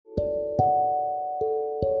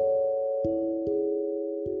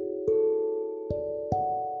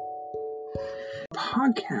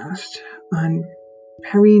podcast on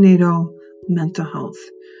perinatal mental health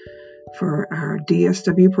for our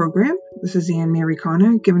DSW program. This is Anne Mary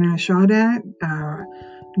Connor giving it a shot at our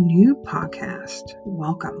new podcast.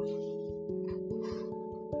 Welcome.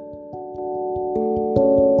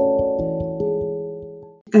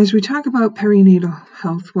 As we talk about perinatal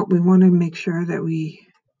health, what we want to make sure that we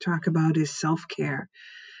talk about is self-care.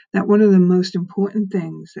 That one of the most important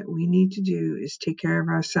things that we need to do is take care of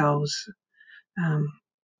ourselves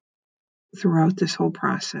throughout this whole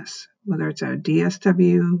process, whether it's our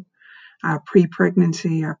DSW, our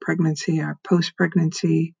pre-pregnancy, our pregnancy, our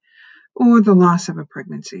post-pregnancy, or the loss of a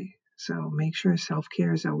pregnancy. So make sure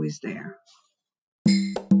self-care is always there.